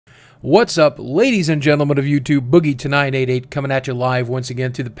What's up, ladies and gentlemen of YouTube? Boogie2988 coming at you live once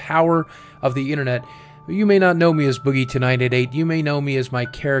again through the power of the internet. You may not know me as Boogie2988. You may know me as my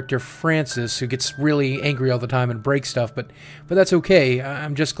character Francis, who gets really angry all the time and breaks stuff, but that's okay.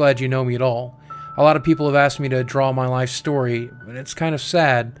 I'm just glad you know me at all. A lot of people have asked me to draw my life story, and it's kind of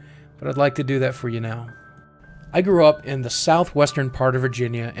sad, but I'd like to do that for you now. I grew up in the southwestern part of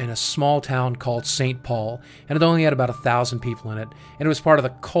Virginia in a small town called St. Paul, and it only had about 1,000 people in it, and it was part of the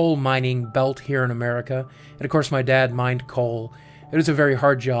coal mining belt here in America, and of course my dad mined coal. It was a very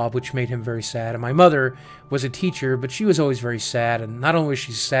hard job, which made him very sad, and my mother was a teacher, but she was always very sad, and not only was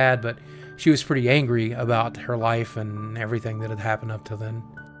she sad, but she was pretty angry about her life and everything that had happened up till then.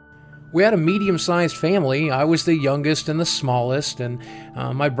 We had a medium-sized family. I was the youngest and the smallest, and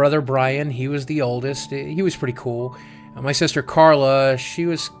my brother Brian, he was the oldest. He was pretty cool. My sister Carla, she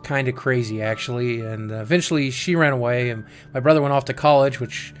was kind of crazy, actually, and eventually she ran away, and my brother went off to college,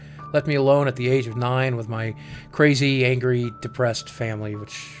 which left me alone at the age of 9 with my crazy, angry, depressed family,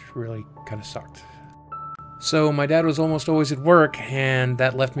 which really kind of sucked. So my dad was almost always at work, and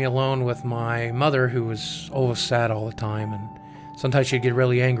that left me alone with my mother, who was always sad all the time, and sometimes she'd get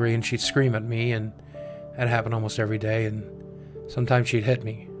really angry and she'd scream at me, and that happened almost every day, and sometimes she'd hit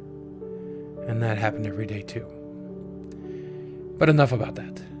me, and that happened every day too. But enough about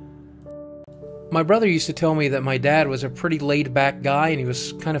that. My brother used to tell me that my dad was a pretty laid-back guy and he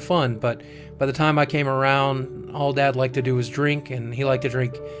was kind of fun, but by the time I came around, all Dad liked to do was drink, and he liked to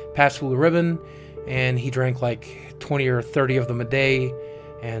drink Pabst Blue Ribbon, and he drank like 20 or 30 of them a day,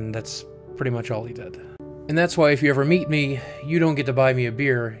 and that's pretty much all he did. And that's why if you ever meet me, you don't get to buy me a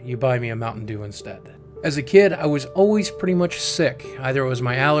beer, you buy me a Mountain Dew instead. As a kid, I was always pretty much sick. Either it was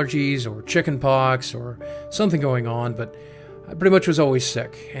my allergies or chicken pox or something going on, but I pretty much was always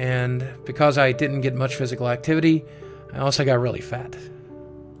sick. And because I didn't get much physical activity, I also got really fat.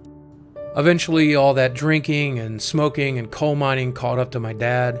 Eventually, all that drinking and smoking and coal mining caught up to my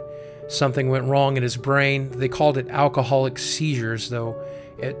dad. Something went wrong in his brain. They called it alcoholic seizures, though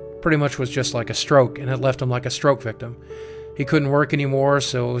it pretty much was just like a stroke, and it left him like a stroke victim. He couldn't work anymore,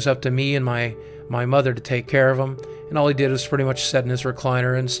 so it was up to me and my mother to take care of him, and all he did was pretty much sit in his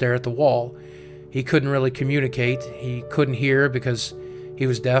recliner and stare at the wall. He couldn't really communicate. He couldn't hear because he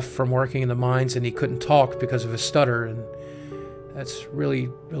was deaf from working in the mines, and he couldn't talk because of his stutter, and that's really,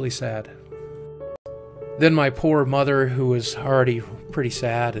 really sad. Then my poor mother, who was already pretty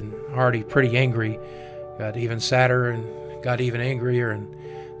sad and already pretty angry, got even sadder and got even angrier, and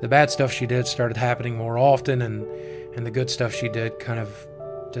the bad stuff she did started happening more often, and the good stuff she did kind of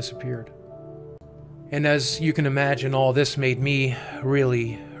disappeared. And as you can imagine, all this made me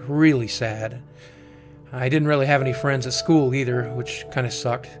really, really sad. I didn't really have any friends at school either, which kind of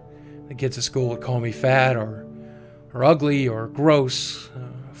sucked. The kids at school would call me fat or ugly or gross.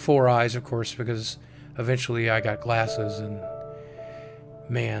 4 eyes, of course, because eventually I got glasses, and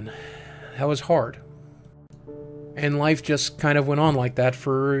man, that was hard. And life just kind of went on like that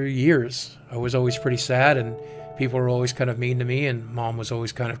for years. I was always pretty sad, and people were always kind of mean to me, and Mom was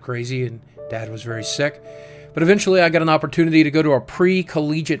always kind of crazy, and Dad was very sick. But eventually I got an opportunity to go to a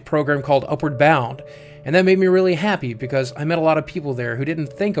pre-collegiate program called Upward Bound, and that made me really happy because I met a lot of people there who didn't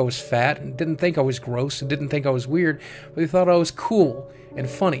think I was fat, and didn't think I was gross, and didn't think I was weird, but they thought I was cool and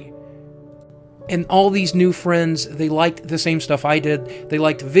funny. And all these new friends, they liked the same stuff I did. They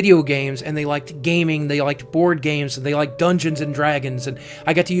liked video games, and they liked gaming, they liked board games, and they liked Dungeons and Dragons, and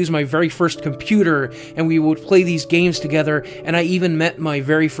I got to use my very first computer, and we would play these games together, and I even met my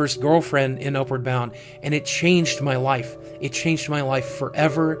very first girlfriend in Upward Bound, and it changed my life. It changed my life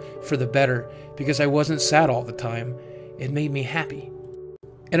forever for the better, because I wasn't sad all the time. It made me happy.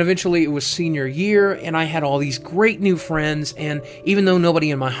 And eventually it was senior year, and I had all these great new friends, and even though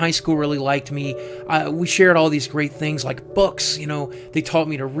nobody in my high school really liked me, we shared all these great things like books. You know, they taught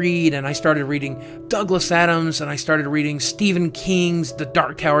me to read, and I started reading Douglas Adams, and I started reading Stephen King's The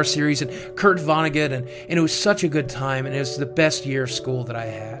Dark Tower series, and Kurt Vonnegut, and it was such a good time, and it was the best year of school that I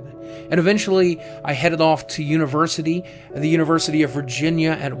had. And eventually, I headed off to university, the University of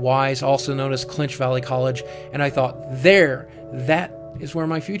Virginia at Wise, also known as Clinch Valley College, and I thought, that is where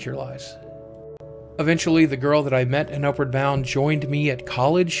my future lies. Eventually, the girl that I met in Upward Bound joined me at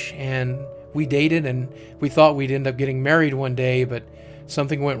college, and we dated, and we thought we'd end up getting married one day, but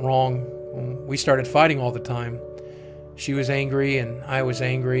something went wrong. We started fighting all the time. She was angry, and I was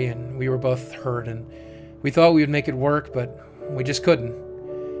angry, and we were both hurt, and we thought we would make it work, but we just couldn't.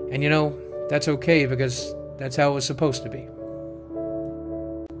 And you know, that's okay, because that's how it was supposed to be.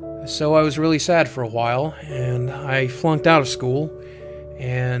 So I was really sad for a while, and I flunked out of school.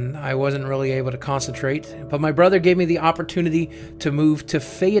 and I wasn't really able to concentrate. But my brother gave me the opportunity to move to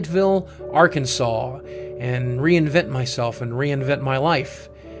Fayetteville, Arkansas, and reinvent myself and reinvent my life.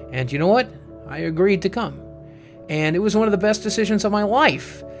 And you know what? I agreed to come. And it was one of the best decisions of my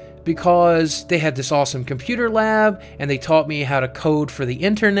life, because they had this awesome computer lab, and they taught me how to code for the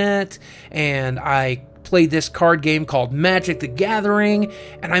internet, and I played this card game called Magic the Gathering,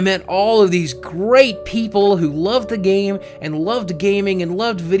 and I met all of these great people who loved the game and loved gaming and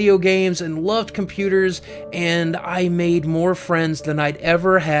loved video games and loved computers, and I made more friends than I'd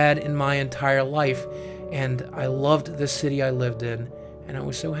ever had in my entire life, and I loved the city I lived in, and I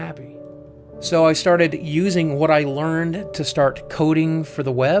was so happy. So I started using what I learned to start coding for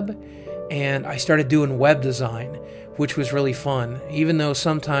the web, and I started doing web design, which was really fun, even though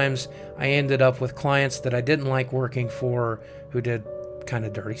sometimes I ended up with clients that I didn't like working for, who did kind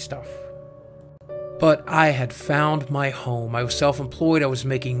of dirty stuff. But I had found my home. I was self-employed, I was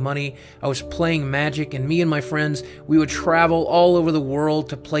making money, I was playing Magic, and me and my friends, we would travel all over the world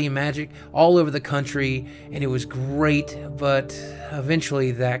to play Magic, all over the country, and it was great, but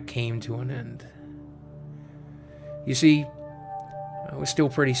eventually that came to an end. You see, I was still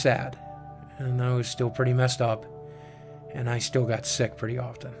pretty sad, and I was still pretty messed up, and I still got sick pretty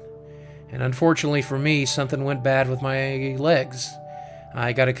often. And unfortunately for me, something went bad with my legs.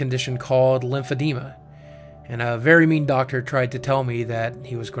 I got a condition called lymphedema, and a very mean doctor tried to tell me that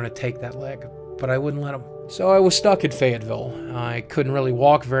he was going to take that leg, but I wouldn't let him. So I was stuck in Fayetteville. I couldn't really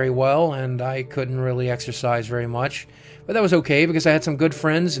walk very well, and I couldn't really exercise very much, but that was okay because I had some good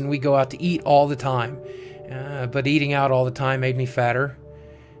friends, and we go out to eat all the time. But eating out all the time made me fatter,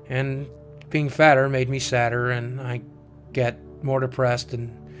 and being fatter made me sadder, and I get more depressed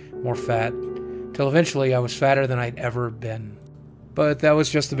and more fat, till eventually I was fatter than I'd ever been. But that was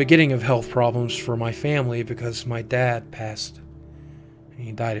just the beginning of health problems for my family, because my dad passed.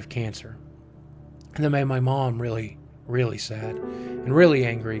 He died of cancer. And that made my mom really, really sad and really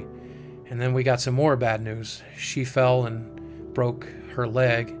angry. And then we got some more bad news. She fell and broke her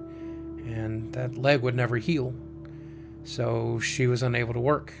leg, and that leg would never heal. So she was unable to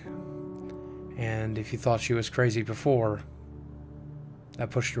work. And if you thought she was crazy before, that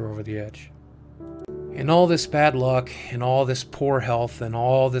pushed her over the edge. And all this bad luck, and all this poor health, and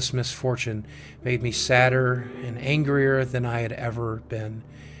all this misfortune made me sadder and angrier than I had ever been.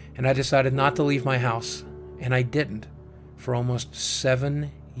 And I decided not to leave my house, and I didn't, for almost 7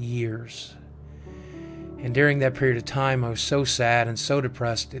 years. And during that period of time, I was so sad and so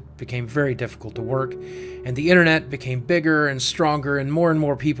depressed, it became very difficult to work. And the internet became bigger and stronger, and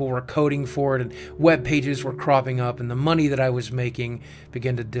more people were coding for it, and web pages were cropping up, and the money that I was making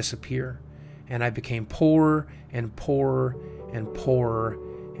began to disappear. And I became poorer and poorer and poorer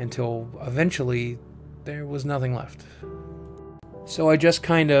until eventually there was nothing left. So I just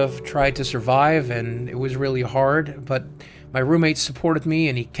kind of tried to survive, and it was really hard, but my roommate supported me,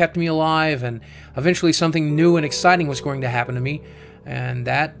 and he kept me alive, and eventually something new and exciting was going to happen to me, and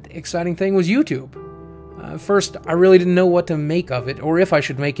that exciting thing was YouTube. First, I really didn't know what to make of it, or if I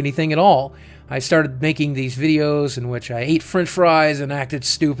should make anything at all. I started making these videos in which I ate french fries and acted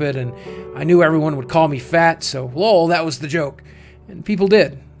stupid, and I knew everyone would call me fat, so lol, that was the joke. And people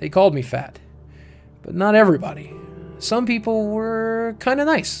did. They called me fat. But not everybody. Some people were kind of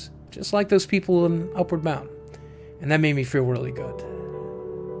nice, just like those people in Upward Bound. And that made me feel really good.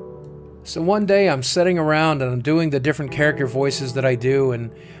 So one day I'm sitting around and I'm doing the different character voices that I do,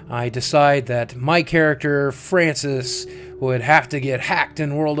 and I decide that my character, Francis, would have to get hacked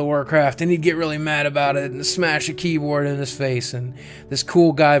in World of Warcraft, and he'd get really mad about it and smash a keyboard in his face. And this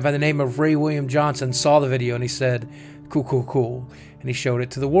cool guy by the name of Ray William Johnson saw the video and he said, "Cool, cool, cool." And he showed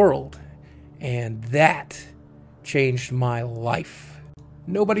it to the world. And that changed my life.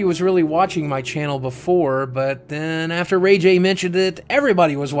 Nobody was really watching my channel before, but then after Ray J mentioned it,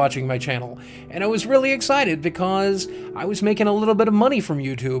 everybody was watching my channel. And I was really excited because I was making a little bit of money from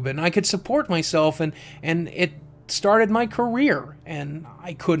YouTube, and I could support myself, and it started my career, and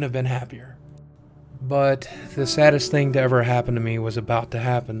I couldn't have been happier. But the saddest thing to ever happen to me was about to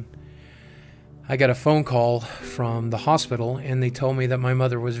happen. I got a phone call from the hospital, and they told me that my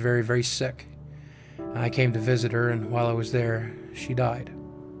mother was very, very sick. I came to visit her, and while I was there, she died.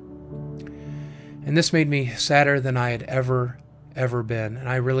 And this made me sadder than I had ever been, and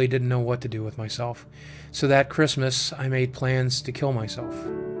I really didn't know what to do with myself. So that Christmas, I made plans to kill myself.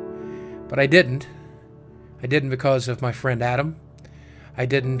 But I didn't. I didn't because of my friend Adam. I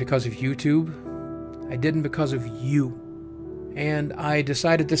didn't because of YouTube. I didn't because of you. And I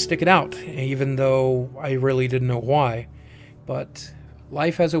decided to stick it out, even though I really didn't know why. But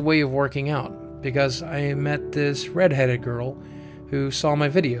life has a way of working out, because I met this redheaded girl who saw my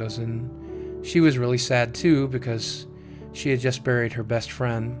videos, and she was really sad too because she had just buried her best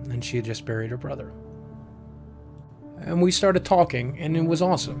friend and she had just buried her brother. And we started talking, and it was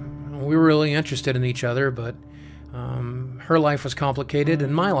awesome. We were really interested in each other, but her life was complicated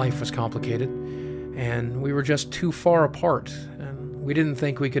and my life was complicated, and we were just too far apart, and we didn't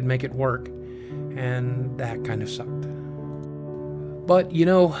think we could make it work, and that kind of sucked. But, you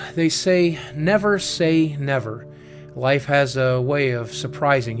know, they say never say never. Life has a way of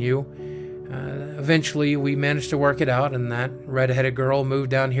surprising you. Eventually, we managed to work it out, and that red-headed girl moved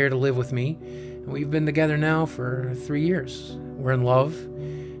down here to live with me. And we've been together now for 3 years. We're in love,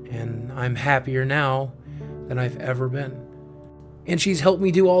 and I'm happier now than I've ever been. And she's helped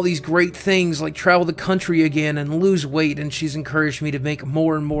me do all these great things like travel the country again and lose weight, and she's encouraged me to make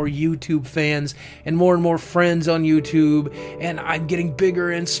more and more YouTube fans and more friends on YouTube, and I'm getting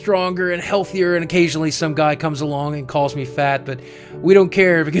bigger and stronger and healthier, and occasionally some guy comes along and calls me fat, but we don't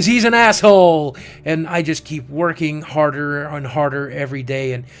care because he's an asshole, and I just keep working harder and harder every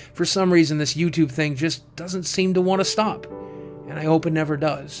day, and for some reason this YouTube thing just doesn't seem to want to stop, and I hope it never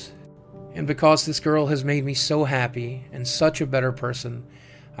does. And because this girl has made me so happy and such a better person,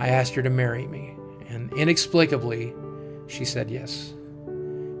 I asked her to marry me. And inexplicably, she said yes.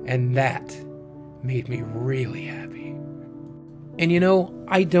 And that made me really happy. And you know,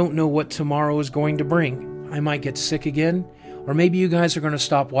 I don't know what tomorrow is going to bring. I might get sick again, or maybe you guys are going to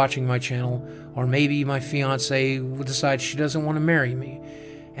stop watching my channel, or maybe my fiance will decide she doesn't want to marry me.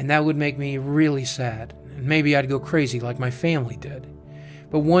 And that would make me really sad. And maybe I'd go crazy like my family did.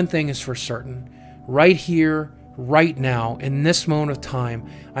 But one thing is for certain, right here, right now, in this moment of time,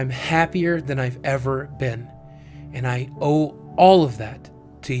 I'm happier than I've ever been. And I owe all of that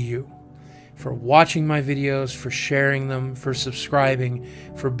to you. For watching my videos, for sharing them, for subscribing,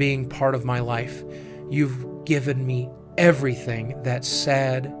 for being part of my life. You've given me everything that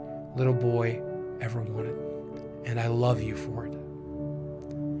sad little boy ever wanted. And I love you for it.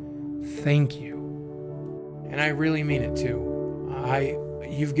 Thank you. And I really mean it too.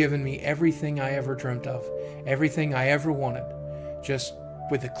 You've given me everything I ever dreamt of, everything I ever wanted, just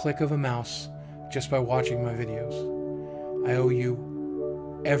with the click of a mouse, just by watching my videos. I owe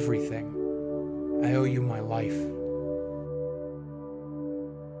you everything. I owe you my life.